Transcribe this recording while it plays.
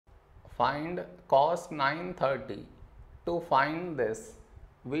Find cos 930. To find this,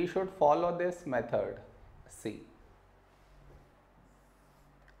 we should follow this method. See,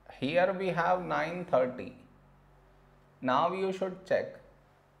 here we have 930. Now you should check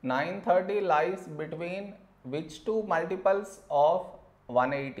 930 lies between which two multiples of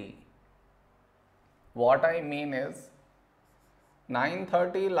 180. What I mean is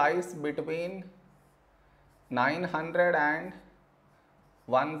 930 lies between 900 and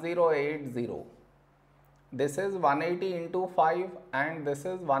 1080. This is 180 into 5 and this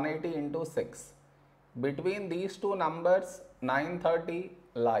is 180 into 6. Between these two numbers 930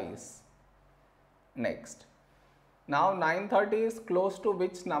 lies. Next. Now 930 is close to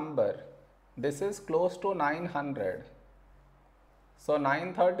which number? This is close to 900. So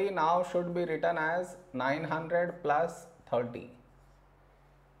 930 now should be written as 900 plus 30.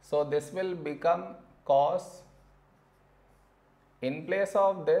 So this will become cos. In place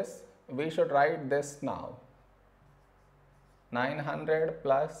of this, we should write this now. 900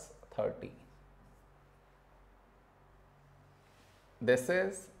 plus 30. This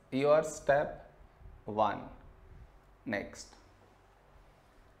is your step 1. Next,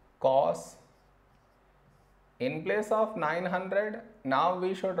 cos. In place of 900, now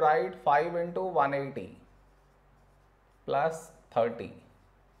we should write 5 into 180 plus 30.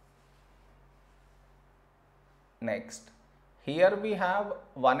 Next, here we have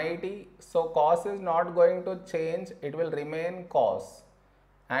 180, so cos is not going to change, it will remain cos.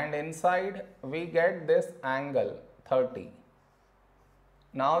 And inside we get this angle 30.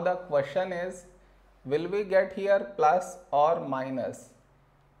 Now the question is, will we get here plus or minus?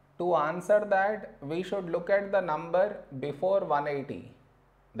 To answer that, we should look at the number before 180,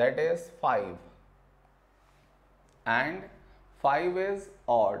 that is 5. And 5 is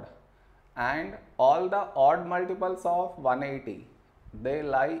odd. And all the odd multiples of 180, they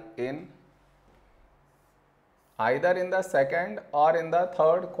lie in either in the second or in the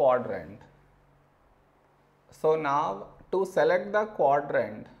third quadrant. So now to select the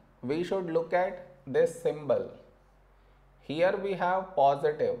quadrant, we should look at this symbol. Here we have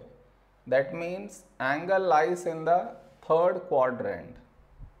positive, that means angle lies in the third quadrant,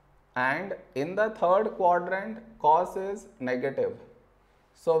 and in the third quadrant cos is negative,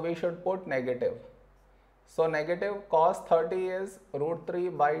 so we should put negative. So negative cos 30 is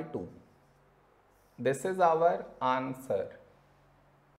 √3 by 2. This is our answer.